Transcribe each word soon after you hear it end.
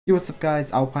Yo, what's up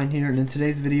guys, Alpyne here, and in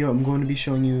today's video I'm going to be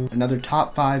showing you another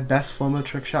top 5 best slow-mo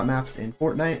trickshot maps in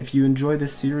Fortnite. If you enjoy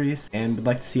this series and would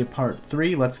like to see a part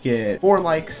 3, let's get 4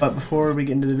 likes. But before we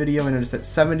get into the video, I noticed that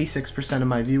 76% of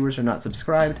my viewers are not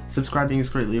subscribed. Subscribing is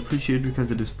greatly appreciated because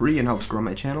it is free and helps grow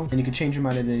my channel, and you can change your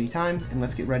mind at any time. And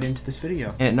let's get right into this video.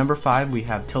 And at number 5 we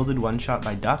have Tilted One Shot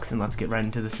by Ducks, and let's get right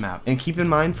into this map. And keep in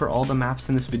mind, for all the maps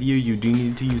in this video you do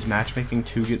need to use matchmaking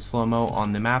to get slow-mo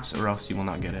on the maps, or else you will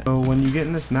not get it. So when you get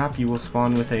in this map, you will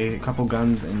spawn with a couple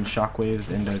guns and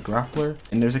shockwaves and a grappler,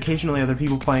 and there's occasionally other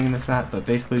people playing in this map, but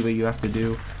basically what you have to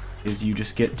do is you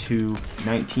just get to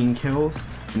 19 kills,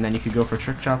 and then you could go for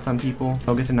trick shots on people.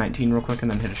 I'll get to 19 real quick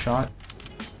and then hit a shot.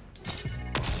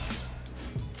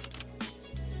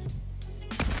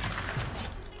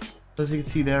 As you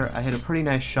can see there, I hit a pretty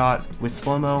nice shot with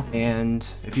slow-mo, and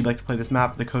if you'd like to play this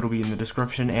map, the code will be in the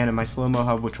description and in my SLOWMO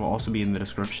Hub, which will also be in the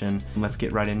description. And let's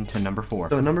get right into number 4.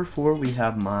 So at number 4 we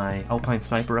have my Alpyne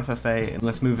Sniper FFA, and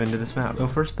let's move into this map. So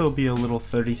first there'll be a little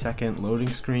 30-second loading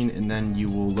screen, and then you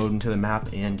will load into the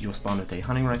map and you'll spawn with a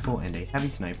hunting rifle and a heavy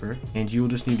sniper, and you will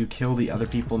just need to kill the other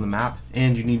people in the map,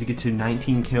 and you need to get to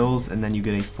 19 kills, and then you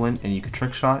get a flint and you can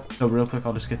trick shot. So real quick,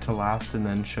 I'll just get to last and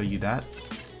then show you that.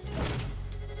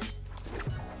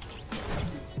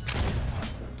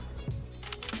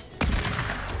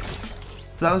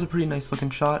 So that was a pretty nice looking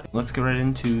shot. Let's get right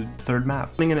into the third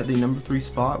map. Coming in at the number 3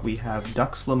 spot, we have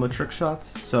Duck Slow-Mo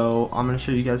Trickshots. So I'm going to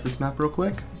show you guys this map real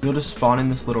quick. You'll just spawn in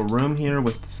this little room here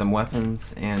with some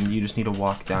weapons, and you just need to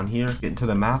walk down here, get into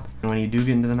the map. And when you do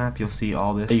get into the map, you'll see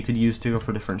all this that you could use to go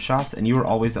for different shots, and you are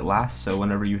always at last, so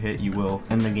whenever you hit, you will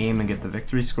end the game and get the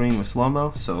victory screen with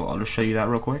slow-mo. So I'll just show you that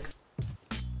real quick.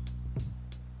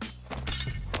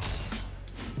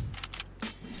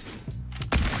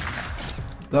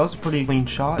 That was a pretty clean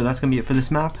shot, so that's going to be it for this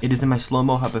map. It is in my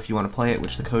SLOWMO Hub if you want to play it,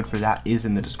 which the code for that is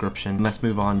in the description. Let's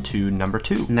move on to number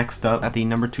 2. Next up at the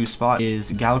number 2 spot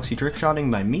is Galaxy Trickshotting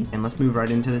by Meep, and let's move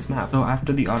right into this map. So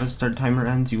after the auto start timer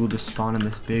ends, you will just spawn in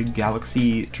this big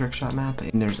Galaxy Trickshot map,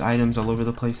 and there's items all over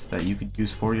the place that you could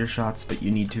use for your shots, but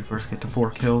you need to first get to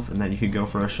 4 kills, and then you could go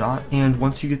for a shot. And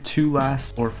once you get 2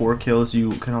 last or 4 kills,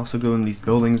 you can also go in these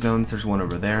building zones. There's one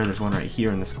over there, there's one right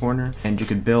here in this corner, and you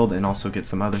could build and also get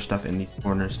some other stuff in these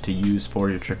corners to use for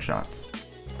your trick shots.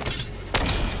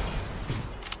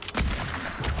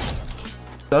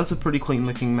 That was a pretty clean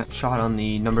looking shot on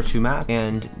the number 2 map,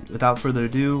 and without further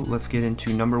ado, let's get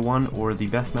into number 1, or the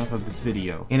best map of this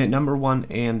video. And at number 1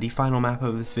 and the final map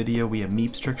of this video, we have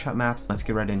Meep's Trickshot Map. Let's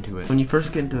get right into it. When you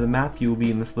first get into the map, you will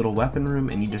be in this little weapon room,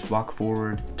 and you just walk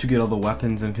forward to get all the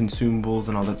weapons and consumables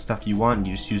and all that stuff you want, and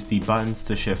you just use the buttons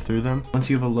to shift through them. Once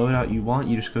you have a loadout you want,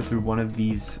 you just go through one of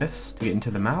these shifts to get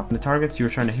into the map. And the targets you're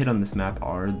trying to hit on this map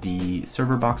are the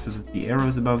server boxes with the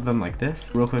arrows above them like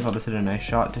this. Real quick, I'll just hit a nice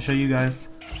shot to show you guys.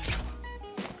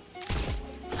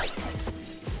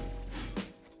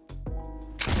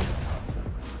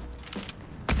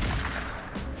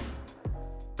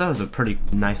 That was a pretty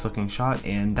nice looking shot,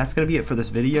 and that's going to be it for this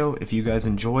video. If you guys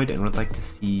enjoyed and would like to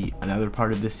see another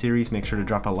part of this series, make sure to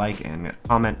drop a like and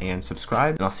comment and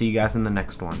subscribe, and I'll see you guys in the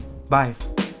next one. Bye!